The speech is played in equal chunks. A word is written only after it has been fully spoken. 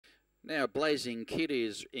Now, Blazing Kid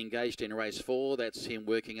is engaged in race 4. That's him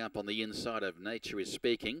working up on the inside of Nature is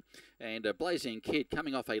Speaking. And Blazing Kid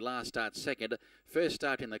coming off a last start second. First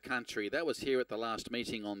start in the country. That was here at the last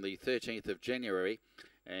meeting on the 13th of January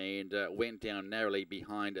and went down narrowly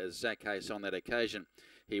behind Zach Hayes on that occasion.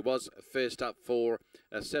 He was first up for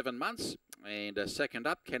 7 months and second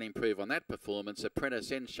up can improve on that performance.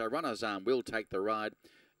 Apprentice N. Sharonna's Arm will take the ride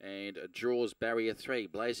and draws barrier 3.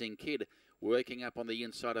 Blazing Kid working up on the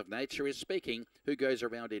inside of Nature is Speaking, who goes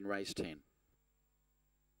around in race 10.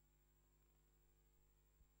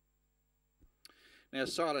 Now,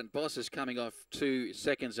 Silent Boss is coming off 2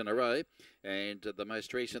 seconds in a row, and the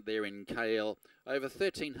most recent there in KL, over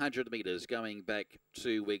 1,300 metres going back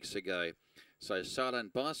 2 weeks ago. So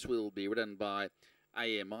Silent Boss will be ridden by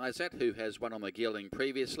A.M. Isat, who has won on the gelding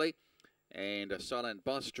previously, and Silent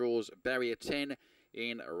Boss draws barrier 10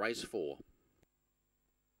 in race 4.